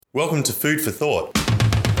Welcome to Food for Thought, a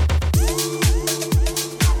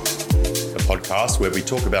podcast where we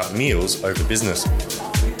talk about meals over business.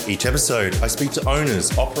 Each episode, I speak to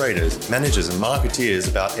owners, operators, managers and marketeers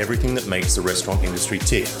about everything that makes the restaurant industry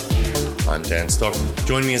tick. I'm Dan Stock.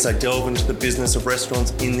 Join me as I delve into the business of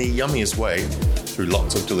restaurants in the yummiest way through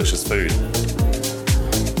lots of delicious food.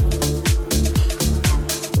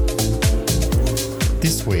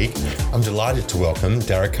 This week, I'm delighted to welcome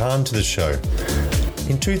Daragh to the show.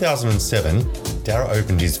 In 2007, Daragh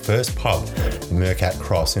opened his first pub, Mercat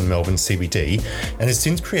Cross in Melbourne CBD, and has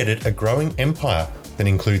since created a growing empire that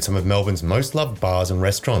includes some of Melbourne's most loved bars and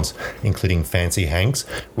restaurants, including Fancy Hanks,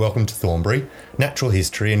 Welcome to Thornbury, Natural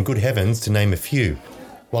History and Good Heavens, to name a few,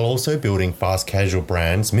 while also building fast casual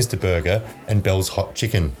brands Mr. Burger and Bell's Hot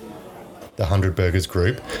Chicken. The 100 Burgers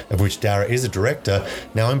Group, of which Daragh is a director,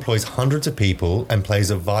 now employs hundreds of people and plays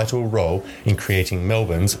a vital role in creating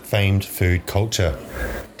Melbourne's famed food culture.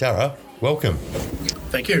 Daragh, welcome.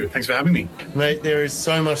 Thank you. Thanks for having me. Mate, there is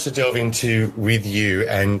so much to delve into with you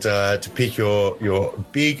and to pick your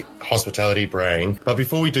big hospitality brain. But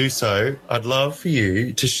before we do so, I'd love for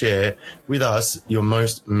you to share with us your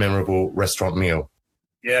most memorable restaurant meal.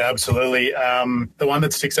 Yeah, absolutely. The one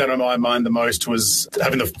that sticks out in my mind the most was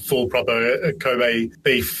having the full proper Kobe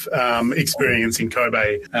beef experience in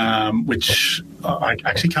Kobe, which I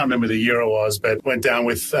actually can't remember the year it was, but went down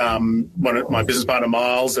with one of my business partner,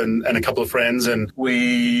 Miles, and a couple of friends, and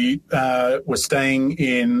we were staying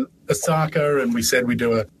in Osaka, and we said we'd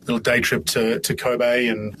do a little day trip to Kobe,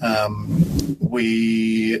 and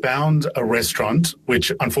we found a restaurant which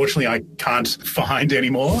unfortunately I can't find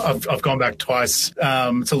anymore. I've gone back twice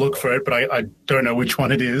to look for it, but I don't know which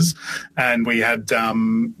one it is. And we had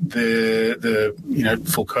the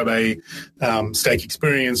full Kobe steak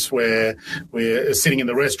experience where we're sitting in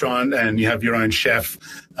the restaurant and you have your own chef.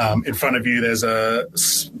 In front of you, there's a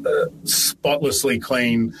spotlessly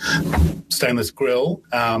clean stainless grill,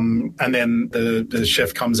 and then the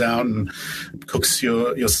chef comes out and cooks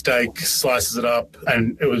your steak, slices it up,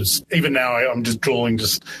 and it was, even now I'm just drooling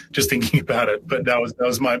just thinking about it. But that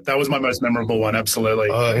was my most memorable one, absolutely.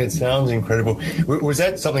 Oh, it sounds incredible. Was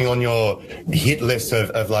that something on your hit list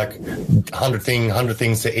of like 100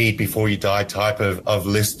 things to eat before you die type of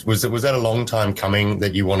list? Was that a long time coming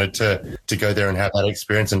that you wanted to go there and have that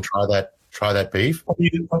experience and try that beef? Probably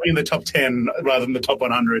in the top 10 rather than the top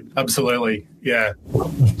 100. Absolutely, yeah.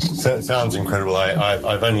 Sounds incredible.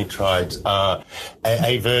 I've only tried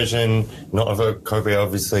a version, not of a Kobe,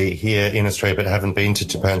 obviously, here in Australia, but haven't been to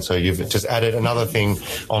Japan. So you've just added another thing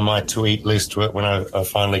on my to-eat list when I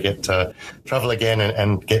finally get to travel again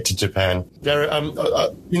and get to Japan.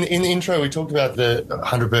 Daragh, in the intro, we talked about the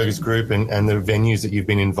 100 Burgers Group and the venues that you've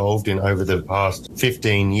been involved in over the past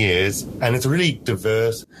 15 years. And it's a really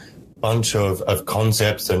diverse bunch of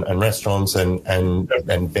concepts and restaurants and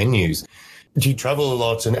venues. Do you travel a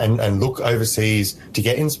lot and look overseas to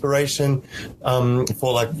get inspiration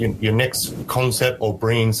for like your next concept, or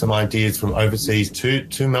bringing some ideas from overseas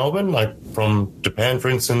to Melbourne, like from Japan, for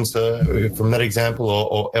instance, from that example,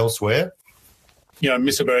 or elsewhere?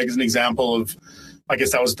 Mr. Burger is an example of, I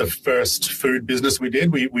guess that was the first food business we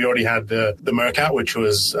did. We already had the Mercat, which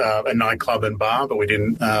was a nightclub and bar, but we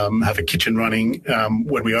didn't have a kitchen running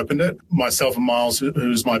when we opened it. Myself and Miles,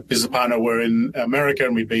 who's my business partner, were in America,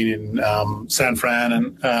 and we'd been in San Fran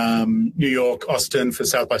and New York, Austin for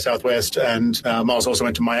South by Southwest. And Miles also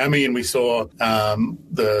went to Miami, and we saw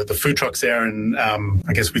the food trucks there. And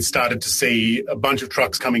I guess we started to see a bunch of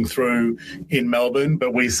trucks coming through in Melbourne,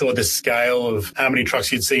 but we saw the scale of how many trucks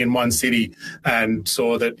you'd see in one city, and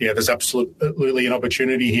saw that, there's absolutely an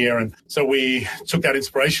opportunity here. And so we took that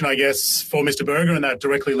inspiration, I guess, for Mr. Burger, and that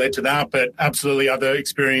directly led to that. But absolutely other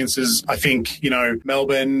experiences. I think,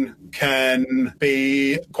 Melbourne can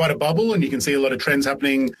be quite a bubble, and you can see a lot of trends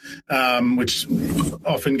happening, which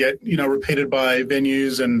often get, repeated by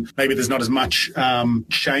venues, and maybe there's not as much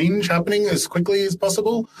change happening as quickly as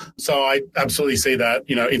possible. So I absolutely see that,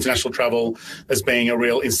 international travel as being a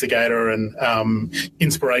real instigator and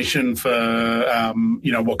inspiration for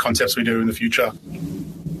what concepts we do in the future.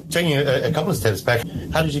 Taking a couple of steps back,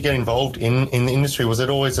 how did you get involved in the industry? Was it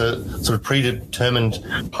always a sort of predetermined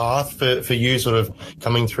path for you, sort of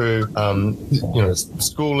coming through,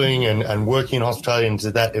 schooling and working in hospitality, and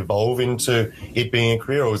did that evolve into it being a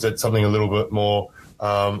career, or was it something a little bit more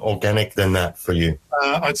organic than that for you?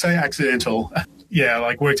 I'd say accidental.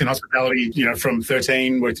 Yeah, worked in hospitality, from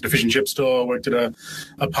 13, worked at a fish and chip store, worked at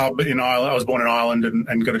a pub in Ireland. I was born in Ireland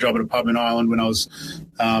and got a job at a pub in Ireland when I was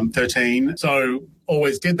 13. So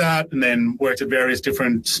always did that, and then worked at various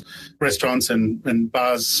different restaurants and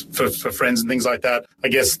bars for friends and things like that. I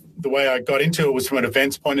guess the way I got into it was from an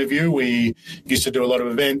events point of view. We used to do a lot of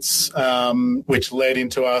events, which led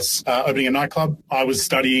into us opening a nightclub. I was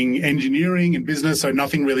studying engineering and business, so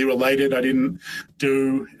nothing really related. I didn't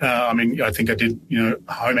do, I think I did,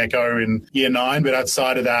 home eco in year 9, but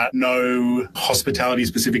outside of that, no hospitality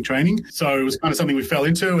specific training. So it was kind of something we fell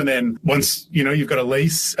into. And then once, you've got a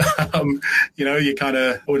lease, you're kind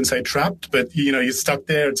of, I wouldn't say trapped, but, you're stuck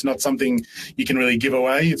there. It's not something you can really give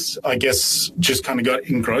away. It's, I guess, just kind of got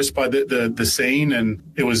engrossed by the scene, and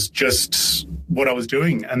it was just what I was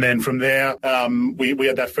doing. And then from there, we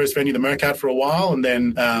had that first venue, the Mercat, for a while. And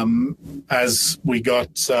then as we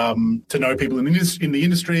got to know people in the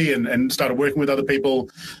industry and started working with other people,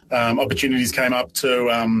 opportunities came up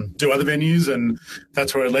to do other venues, and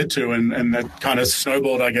that's where it led to. And that kind of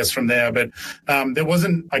snowballed, I guess, from there. But there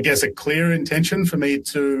wasn't, I guess, a clear intention for me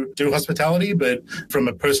to do hospitality. But from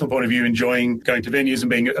a personal point of view, enjoying going to venues and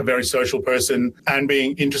being a very social person and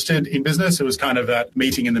being interested in business, it was kind of that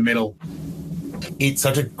meeting in the middle. It's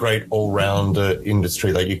such a great all-rounder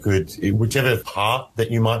industry. Like, you could, whichever part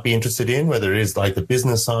that you might be interested in, whether it is like the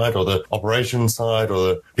business side or the operations side or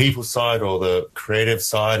the people side or the creative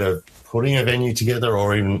side of putting a venue together,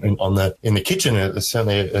 or even in the kitchen, it's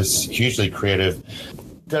certainly a hugely creative.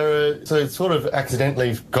 Daragh, so sort of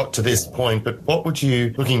accidentally got to this point, but what would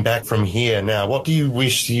you, looking back from here now, what do you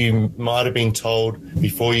wish you might have been told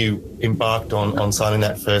before you embarked on signing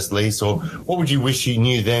that first lease, or what would you wish you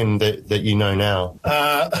knew then that you know now?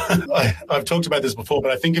 I've talked about this before,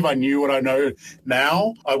 but I think if I knew what I know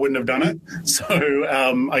now, I wouldn't have done it. So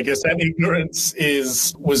I guess that ignorance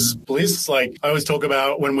was bliss. Like, I always talk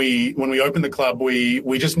about when we opened the club,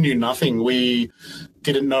 we just knew nothing. We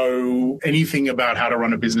didn't know anything about how to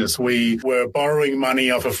run a business. We were borrowing money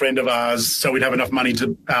off a friend of ours so we'd have enough money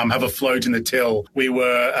to have a float in the till. We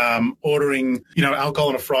were ordering, alcohol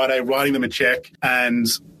on a Friday, writing them a check, and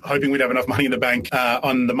hoping we'd have enough money in the bank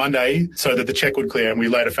on the Monday so that the check would clear. And we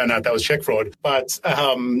later found out that was check fraud. But,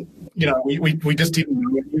 we just didn't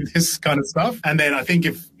know this kind of stuff. And then I think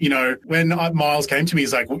when Miles came to me,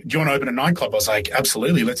 he's like, do you want to open a nightclub? I was like,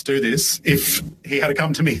 absolutely, let's do this. If he had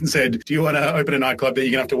come to me and said, do you want to open a nightclub that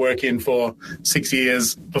you're going to have to work in for 6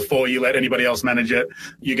 years before you let anybody else manage it?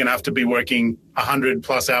 You're going to have to be working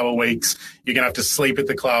 100+ hour weeks. You're going to have to sleep at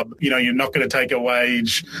the club. You're not going to take a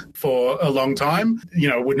wage for a long time.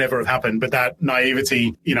 It would never have happened. But that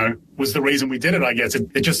naivety, was the reason we did it, I guess.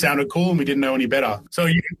 It just sounded cool and we didn't know any better. So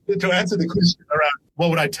to answer the question around what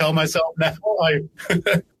would I tell myself now,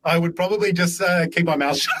 I would probably just keep my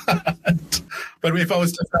mouth shut. But if I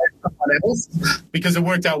was to say someone else, because it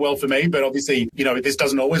worked out well for me, but obviously, this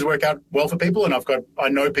doesn't always work out well for people. And I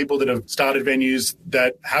know people that have started venues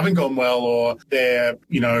that haven't gone well, or their,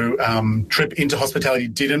 trip into hospitality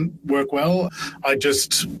didn't work well. I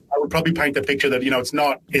would probably paint the picture that,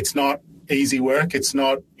 it's not easy work. It's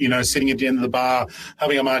not, sitting at the end of the bar,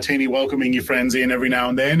 having a martini, welcoming your friends in every now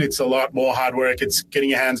and then. It's a lot more hard work. It's getting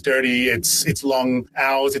your hands dirty. It's long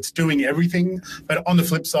hours. It's doing everything. But on the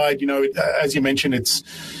flip side, as you mentioned,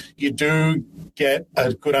 you do get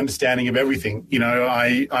a good understanding of everything.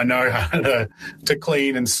 I know how to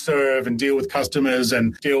clean and serve and deal with customers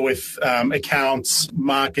and deal with accounts,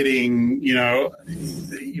 marketing. You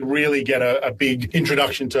really get a big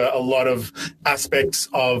introduction to a lot of aspects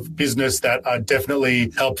of business that are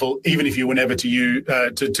definitely helpful, even if you were never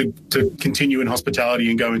to continue in hospitality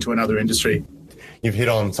and go into another industry. You've hit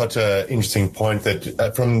on such an interesting point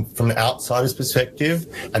that from an outsider's perspective,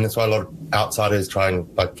 and that's why a lot of outsiders try and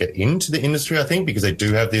get into the industry, I think, because they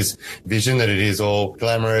do have this vision that it is all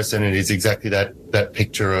glamorous and it is exactly that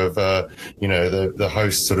picture of, the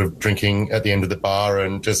host sort of drinking at the end of the bar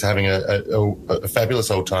and just having a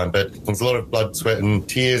fabulous old time. But there's a lot of blood, sweat and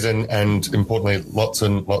tears and importantly, lots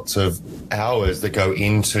and lots of hours that go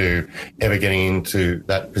into ever getting into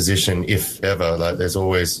that position, if ever. There's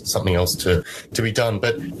always something else to be done.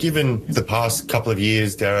 But given the past couple of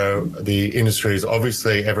years, Daragh, the industry is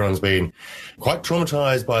obviously, everyone's been quite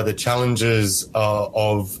traumatized by the challenges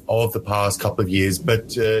of the past couple of years,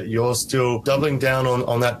 but you're still doubling down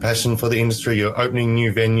on that passion for the industry. You're opening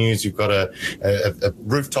new venues. You've got a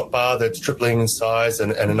rooftop bar that's tripling in size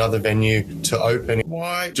and another venue to open.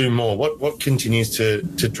 Why do more? What continues to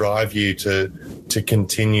drive you to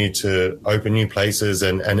continue to open new places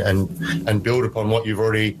and build upon what you've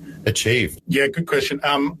already achieved? Yeah, good question.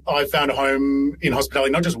 I found a home in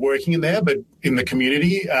hospitality, not just working in there, but in the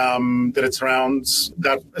community that it surrounds.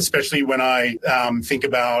 That, especially when I think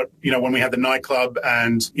about, when we had the nightclub,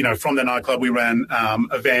 and from the nightclub we ran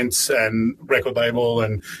events and record label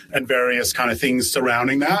and various kind of things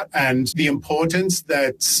surrounding that, and the importance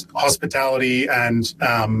that hospitality and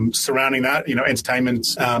surrounding that, entertainment,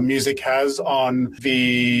 music has on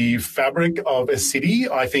the fabric of a city,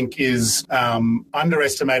 I think is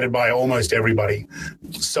underestimated by almost everybody.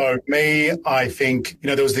 So me, I think,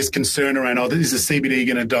 there was this concern around, is the CBD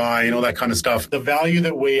going to die and all that kind of stuff. The value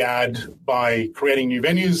that we add by creating new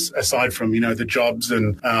venues, aside from, the jobs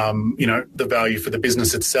and, the value for the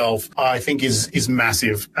business itself, I think is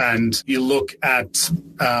massive. And you look at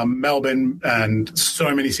Melbourne, and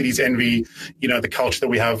so many cities envy, the culture that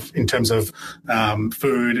we have in terms of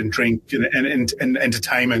food and drink and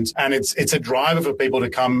entertainment. And it's a driver for people to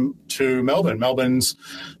come to Melbourne. Melbourne's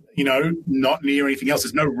not near anything else.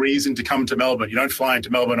 There's no reason to come to Melbourne. You don't fly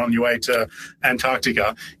into Melbourne on your way to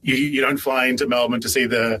Antarctica. You don't fly into Melbourne to see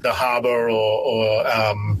the harbour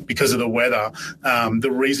or because of the weather.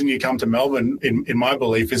 The reason you come to Melbourne, in my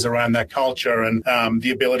belief, is around that culture and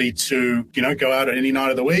the ability to, go out at any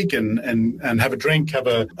night of the week and have a drink, have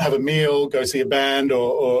a meal, go see a band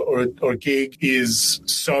or a gig is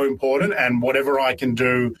so important. And whatever I can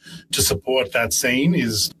do to support that scene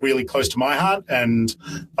is really close to my heart. And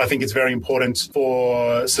I think it's very important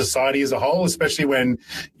for society as a whole, especially when,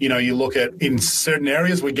 you look at in certain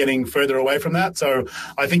areas, we're getting further away from that. So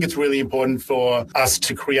I think it's really important for us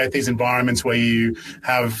to create these environments where you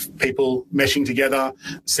have people meshing together,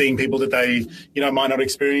 seeing people that they, might not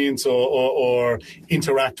experience or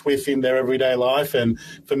interact with in their everyday life. And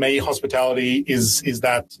for me, hospitality is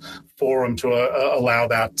that forum to allow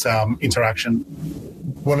that interaction.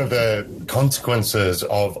 One of the consequences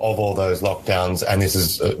of all those lockdowns, and this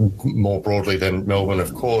is more broadly than Melbourne,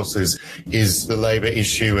 of course, is the labour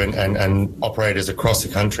issue, and operators across the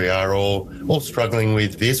country are all struggling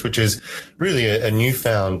with this, which is really a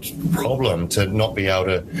newfound problem, to not be able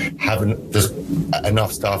to have just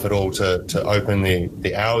enough staff at all to open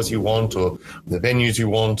the hours you want, or the venues you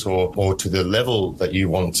want, or to the level that you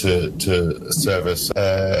want to service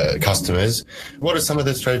customers. What are some of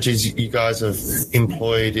the strategies you guys have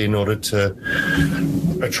employed in order to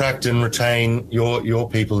attract and retain your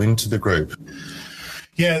people into the group?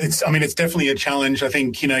 Yeah, it's definitely a challenge. I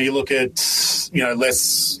think, you look at,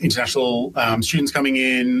 less international students coming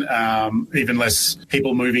in, even less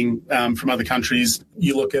people moving from other countries.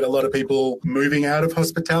 You look at a lot of people moving out of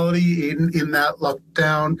hospitality in that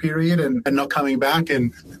lockdown period and not coming back.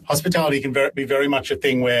 And hospitality can be very much a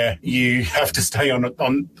thing where you have to stay on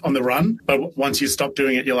the run. But once you stop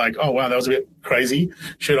doing it, you're like, oh, wow, that was a bit crazy.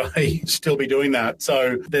 Should I still be doing that?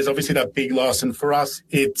 So there's obviously that big loss. And for us,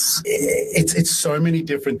 it's so many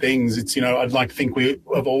different things. It's, I'd like to think we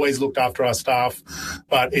have always looked after our staff,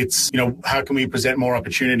 but it's, how can we present more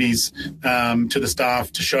opportunities to the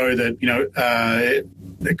staff to show that,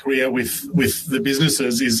 a career with the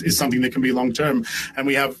businesses is something that can be long term. And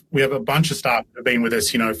we have a bunch of staff that have been with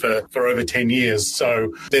us, for over 10 years.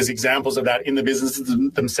 So there's examples of that in the businesses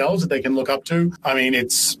themselves that they can look up to. I mean,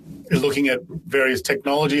 it's looking at various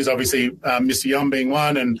technologies, obviously Mr. Yum being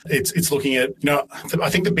one, and it's looking at, I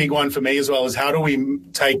think the big one for me as well is how do we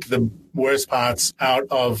take the worst parts out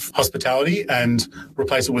of hospitality and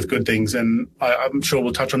replace it with good things. And I'm sure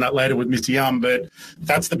we'll touch on that later with Mr. Yum, but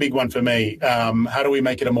that's the big one for me. How do we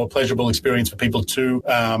make it a more pleasurable experience for people to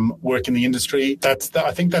work in the industry?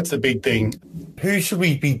 I think that's the big thing. Who should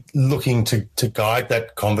we be looking to guide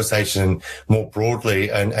that conversation more broadly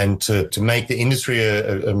and to make the industry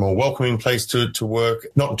a more welcoming place to work,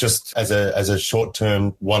 not just as a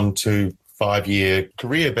short-term 1 to 5-year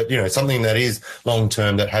career, but something that is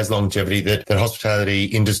long-term, that has longevity, that hospitality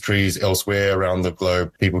industries elsewhere around the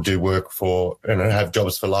globe, people do work for, have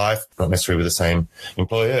jobs for life, not necessarily with the same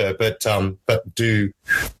employer, but do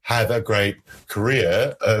have a great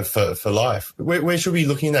career for life. Where should we be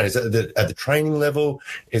looking at that? Is it at the training level?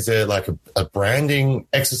 Is there like a branding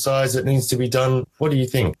exercise that needs to be done? What do you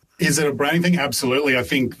think? Is it a branding thing? Absolutely. I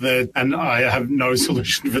think that, and I have no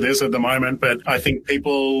solution for this at the moment, but I think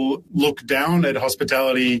people look down at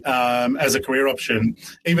hospitality as a career option,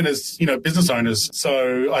 even as, business owners.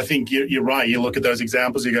 So I think you're right. You look at those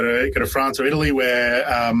examples, you go to France or Italy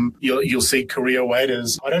where you'll see career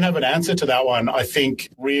waiters. I don't have an answer to that one. I think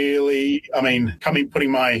really,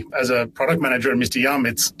 putting as a product manager at Mr. Yum,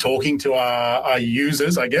 it's talking to our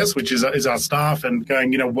users, I guess, which is our staff, and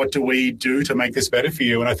going, what do we do to make this better for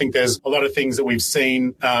you? And I think there's a lot of things that we've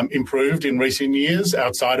seen improved in recent years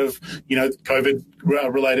outside of,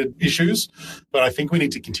 COVID-related issues. But I think we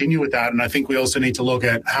need to continue with that. And I think we also need to look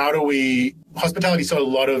at how do we hospitality saw a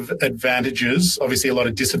lot of advantages, obviously a lot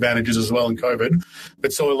of disadvantages as well in COVID,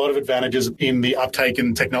 but saw a lot of advantages in the uptake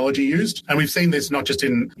in technology used. And we've seen this not just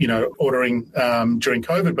in, ordering during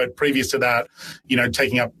COVID, but previous to that,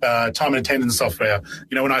 taking up time and attendance software.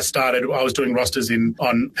 When I started, I was doing rosters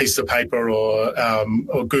on pieces of paper or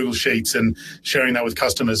Google Sheets and sharing that with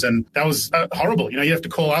customers. And that was horrible. You have to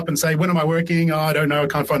call up and say, when am I working? Oh, I don't know. I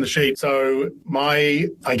can't find the sheet. So my,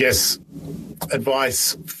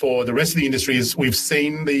 advice for the rest of the industry is we've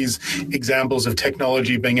seen these examples of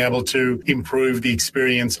technology being able to improve the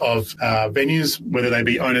experience of venues, whether they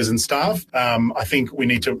be owners and staff. I think we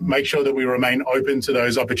need to make sure that we remain open to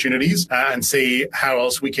those opportunities and see how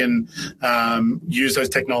else we can use those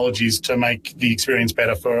technologies to make the experience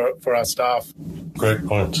better for our staff. Great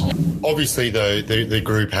point. Obviously, though, the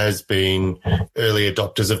group has been early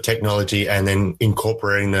adopters of technology and then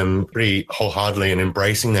incorporating them pretty wholeheartedly and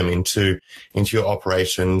embracing them into your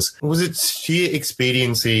operations. Was it sheer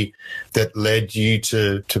expediency that led you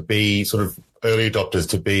to be sort of early adopters,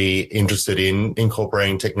 to be interested in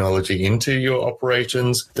incorporating technology into your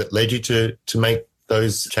operations, that led you to make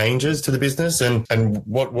those changes to the business? And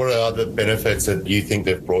what are the benefits that you think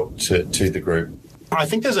they've brought to the group? I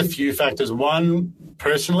think there's a few factors. One,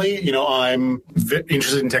 personally, I'm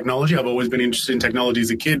interested in technology. I've always been interested in technology as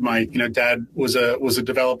a kid. My, dad was a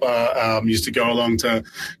developer. Used to go along to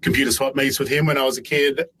computer swap meets with him when I was a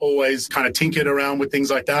kid. Always kind of tinkered around with things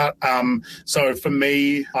like that. So for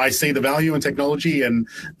me, I see the value in technology, and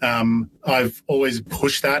I've always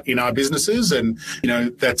pushed that in our businesses. And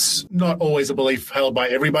that's not always a belief held by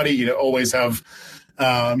everybody. You always have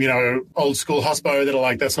old school hospo that are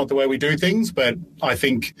like, that's not the way we do things. But I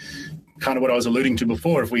think kind of what I was alluding to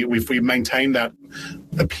before, if we maintain that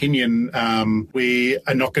opinion, we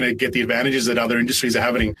are not going to get the advantages that other industries are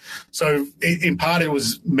having. So in part, it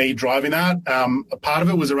was me driving that. A part of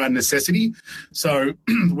it was around necessity. So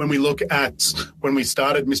when we look at when we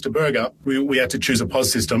started Mr. Burger, we had to choose a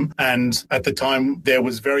POS system. And at the time, there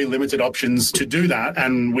was very limited options to do that.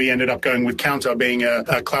 And we ended up going with Counter, being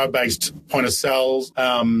a cloud-based point of sale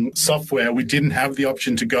software. We didn't have the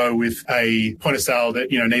option to go with a point of sale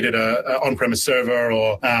that, needed a on-premise server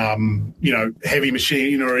or, heavy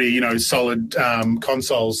machinery, solid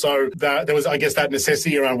consoles. So there was, I guess, that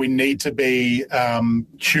necessity around we need to be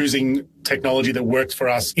choosing technology that works for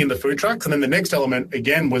us in the food trucks. And then the next element,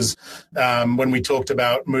 again, was when we talked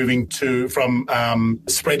about moving from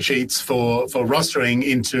spreadsheets for rostering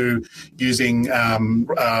into using time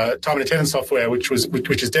and attendance software, which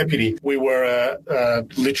is Deputy. We were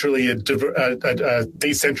literally a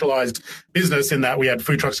decentralized business in that we had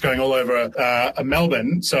food trucks going all over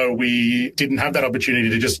Melbourne. So we didn't have that opportunity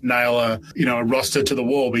to just nail a roster to the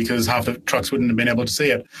wall because half the trucks wouldn't have been able to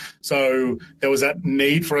see it. So there was that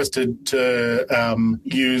need for us to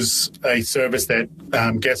use a service that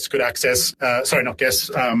guests could access,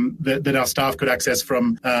 that our staff could access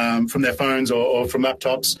from their phones or from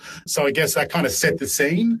laptops. So I guess that kind of set the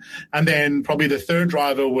scene. And then probably the third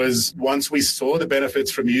driver was once we saw the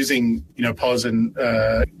benefits from using, POS and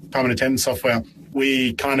time and attendance software,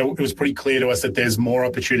 it was pretty clear to us that there's more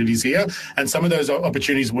opportunities here. And some of those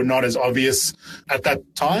opportunities were not as obvious at that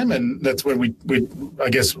time. And that's when we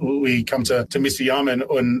come to Mr. Yum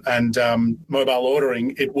and mobile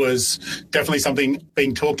ordering. It was definitely something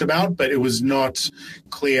being talked about, but it was not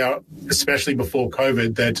clear, especially before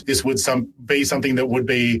COVID, that this would be something that would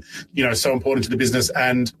be, so important to the business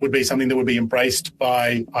and would be something that would be embraced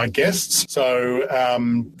by our guests. So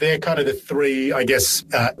they're kind of the three,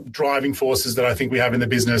 driving forces that I think we have in the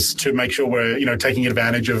business to make sure we're, taking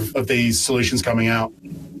advantage of these solutions coming out.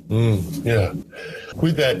 Yeah.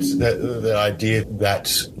 With that idea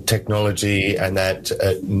that technology and that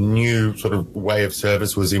new sort of way of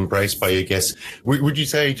service was embraced by your guests, would you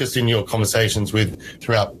say, just in your conversations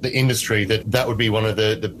throughout the industry, that would be one of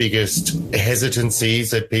the biggest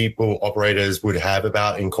hesitancies that operators would have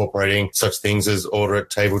about incorporating such things as order at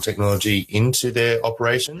table technology into their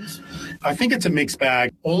operations? I think it's a mixed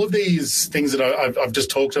bag. All of these things that I've just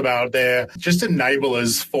talked about, they're just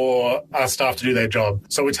enablers for our staff to do their job.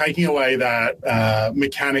 So we're taking away that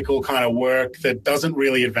mechanical kind of work that doesn't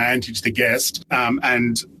really advantage the guest,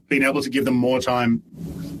 and being able to give them more time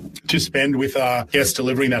to spend with our guests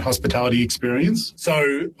delivering that hospitality experience.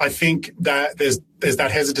 So I think that there's there's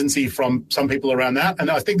that hesitancy from some people around that. And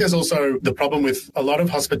I think there's also the problem with a lot of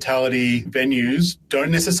hospitality venues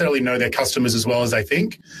don't necessarily know their customers as well as they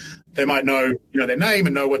think. They might know, their name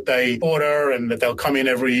and know what they order, and that they'll come in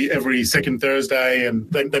every second Thursday, and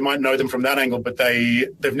they might know them from that angle. But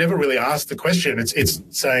they've never really asked the question. It's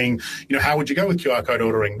saying, how would you go with QR code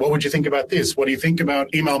ordering? What would you think about this? What do you think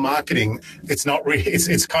about email marketing? It's not really.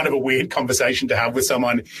 It's kind of a weird conversation to have with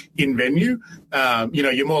someone in venue.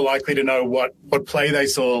 You're more likely to know what play they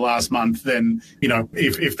saw last month than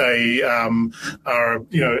if they are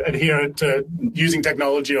adherent to using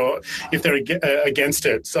technology, or if they're against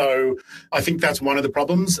it. So I think that's one of the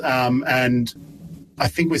problems, and I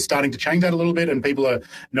think we're starting to change that a little bit, and people are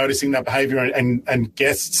noticing that behaviour, and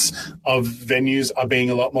guests of venues are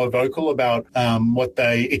being a lot more vocal about what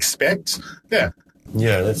they expect.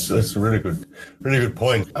 Yeah, that's a really good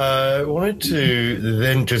point. I wanted to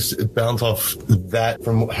then just bounce off that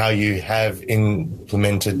from how you have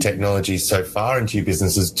implemented technology so far into your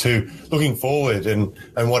businesses to looking forward, and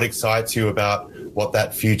what excites you about what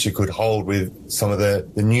that future could hold with some of the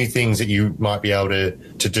new things that you might be able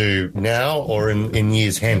to do now or in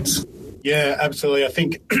years hence. Yeah, absolutely. I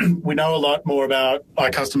think we know a lot more about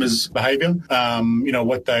our customers' behaviour,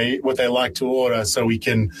 what they like to order, so we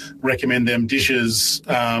can recommend them dishes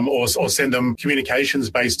or send them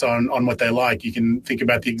communications based on what they like. You can think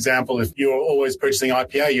about the example, if you're always purchasing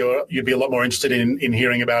IPA, you'd be a lot more interested in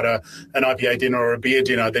hearing about an IPA dinner or a beer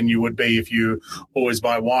dinner than you would be if you always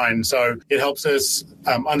buy wine. So it helps us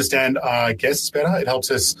understand our guests better. It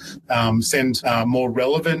helps us send more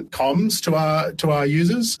relevant comms to our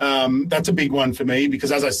users. That's a big one for me,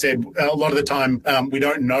 because, as I said, a lot of the time we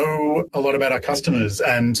don't know a lot about our customers,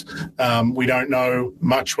 and we don't know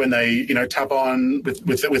much when they tap on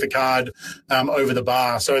with a card over the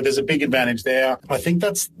bar. So there's a big advantage there. I think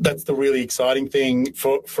that's the really exciting thing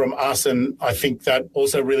from us, and I think that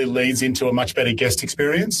also really leads into a much better guest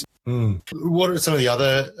experience. What are some of the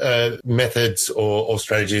other methods or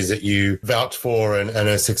strategies that you vouch for and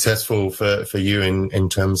are successful for you in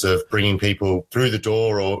terms of bringing people through the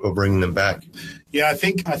door or bringing them back? Yeah, I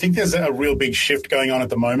think there's a real big shift going on at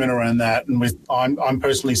the moment around that, and I'm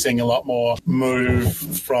personally seeing a lot more move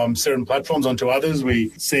from certain platforms onto others. We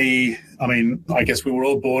see, I guess we were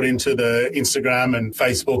all bought into the Instagram and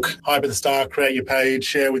Facebook hype at the start, create your page,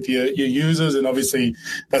 share with your users, and obviously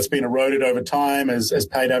that's been eroded over time as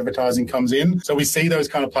paid advertising comes in. So we see those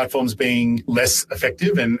kind of platforms being less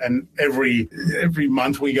effective, and every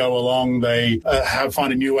month we go along, they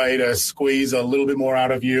find a new way to squeeze a little bit more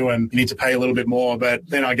out of you, and you need to pay a little bit more. But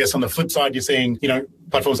then I guess on the flip side, you're seeing,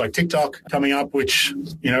 platforms like TikTok coming up, which,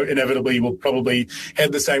 inevitably will probably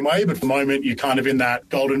head the same way. But for the moment, you're kind of in that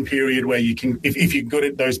golden period where you can, if you're good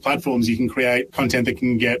at those platforms, you can create content that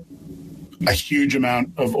can get a huge amount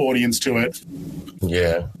of audience to it.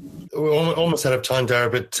 Yeah. We're almost out of time,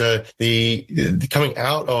 Daragh, but the coming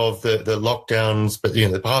out of the lockdowns, but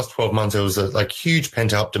the past 12 months, there was a huge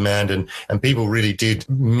pent-up demand, and people really did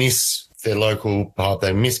miss their local pub.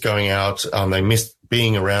 They miss going out. They miss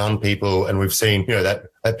being around people, and we've seen that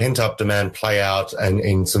pent-up demand play out and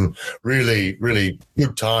in some really, really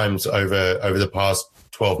good times over the past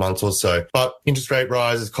 12 months or so. But interest rate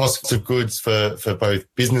rises, costs of goods for both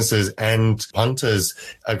businesses and punters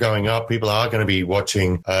are going up. People are going to be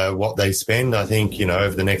watching what they spend, I think,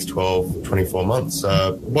 over the next 12, 24 months.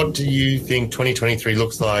 What do you think 2023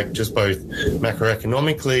 looks like, just both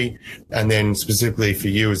macroeconomically and then specifically for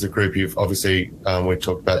you as a group? You've obviously, we've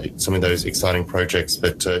talked about some of those exciting projects,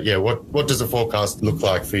 but what does the forecast look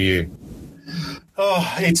like for you?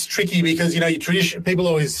 Oh, it's tricky because, people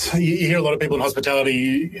always, you hear a lot of people in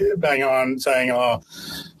hospitality bang on saying,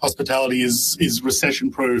 hospitality is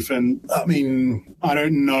recession proof. And I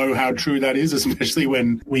don't know how true that is, especially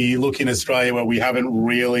when we look in Australia where we haven't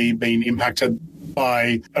really been impacted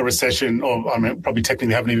by a recession, or probably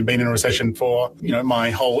technically haven't even been in a recession for,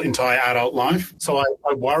 my whole entire adult life. So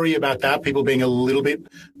I worry about that, people being a little bit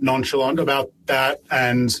nonchalant about that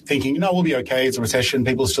and thinking, we'll be okay, it's a recession,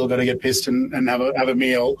 people still got to get pissed and have a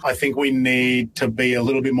meal. I think we need to be a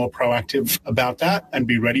little bit more proactive about that and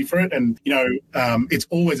be ready for it. And, it's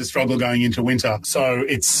always a struggle going into winter. So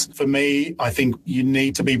for me, I think you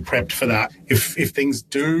need to be prepped for that. If things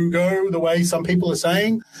do go the way some people are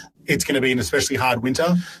saying, it's going to be an especially hard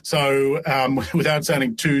winter. So without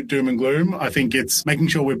sounding too doom and gloom, I think it's making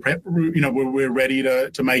sure we're ready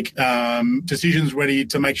to make decisions, ready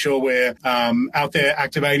to make sure we're out there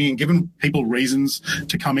activating and giving people reasons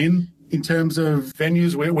to come in. in terms of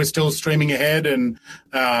venues, we're still streaming ahead, and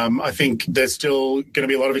I think there's still going to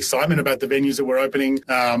be a lot of excitement about the venues that we're opening.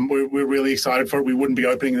 We're really excited for it. We wouldn't be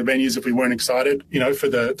opening the venues if we weren't excited, for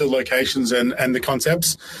the locations and the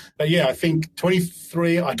concepts. But yeah, I think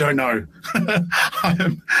 23, I don't know.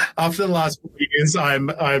 After the last 4 years,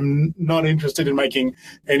 I'm not interested in making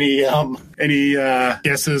any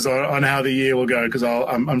guesses on how the year will go, because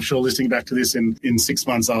I'm sure listening back to this in 6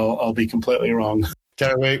 months, I'll be completely wrong.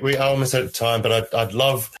 Daragh, we are almost out of time, but I'd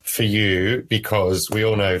love for you, because we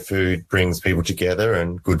all know food brings people together,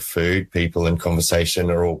 and good food, people and conversation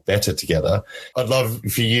are all better together. I'd love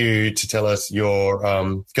for you to tell us your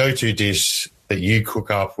go-to dish that you cook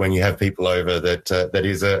up when you have people over that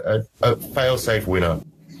is a fail-safe winner.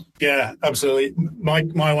 Yeah, absolutely. My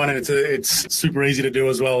one, and it's super easy to do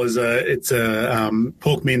as well, is it's a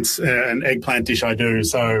pork mince and eggplant dish I do.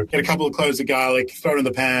 So get a couple of cloves of garlic, throw it in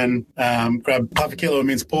the pan, grab half a kilo of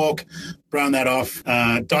minced pork, brown that off,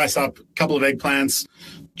 dice up a couple of eggplants,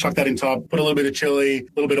 chuck that in top, put a little bit of chili, a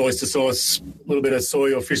little bit of oyster sauce, a little bit of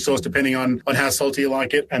soy or fish sauce, depending on how salty you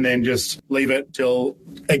like it, and then just leave it till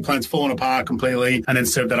eggplant's fallen apart completely, and then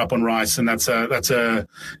serve that up on rice. And that's a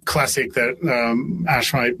classic that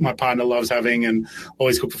Ash, my partner, loves having and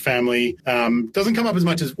always cook for family. Doesn't come up as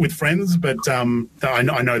much as with friends, but I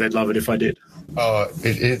know they'd love it if I did. Oh,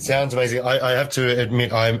 it sounds amazing. I have to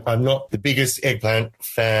admit, I'm not the biggest eggplant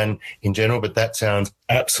fan in general, but that sounds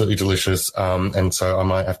absolutely delicious. And so I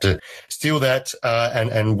might have to steal that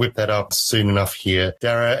and whip that up soon enough here.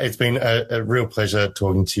 Daragh, it's been a real pleasure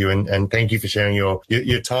talking to you, and thank you for sharing your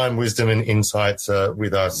time, wisdom, and insights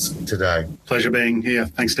with us today. Pleasure being here.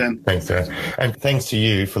 Thanks, Dan. Thanks, Daragh. And thanks to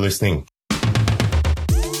you for listening.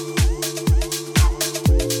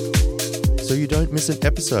 So you don't miss an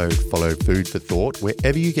episode, follow Food for Thought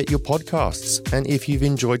wherever you get your podcasts. And if you've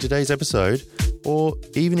enjoyed today's episode, or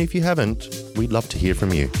even if you haven't, we'd love to hear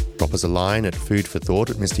from you. Drop us a line at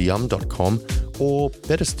foodforthought@mryum.com, or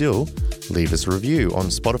better still, leave us a review on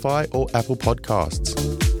Spotify or Apple Podcasts.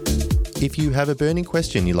 If you have a burning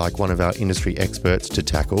question you'd like one of our industry experts to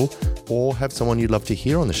tackle, or have someone you'd love to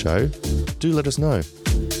hear on the show, do let us know.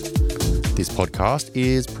 This podcast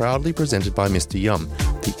is proudly presented by Mr. Yum,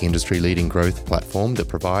 the industry-leading growth platform that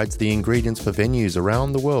provides the ingredients for venues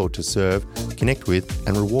around the world to serve, connect with,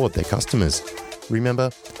 and reward their customers.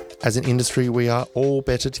 Remember, as an industry, we are all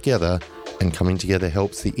better together, and coming together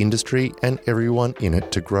helps the industry and everyone in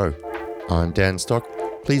it to grow. I'm Dan Stock.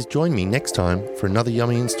 Please join me next time for another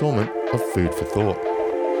yummy installment of Food for Thought.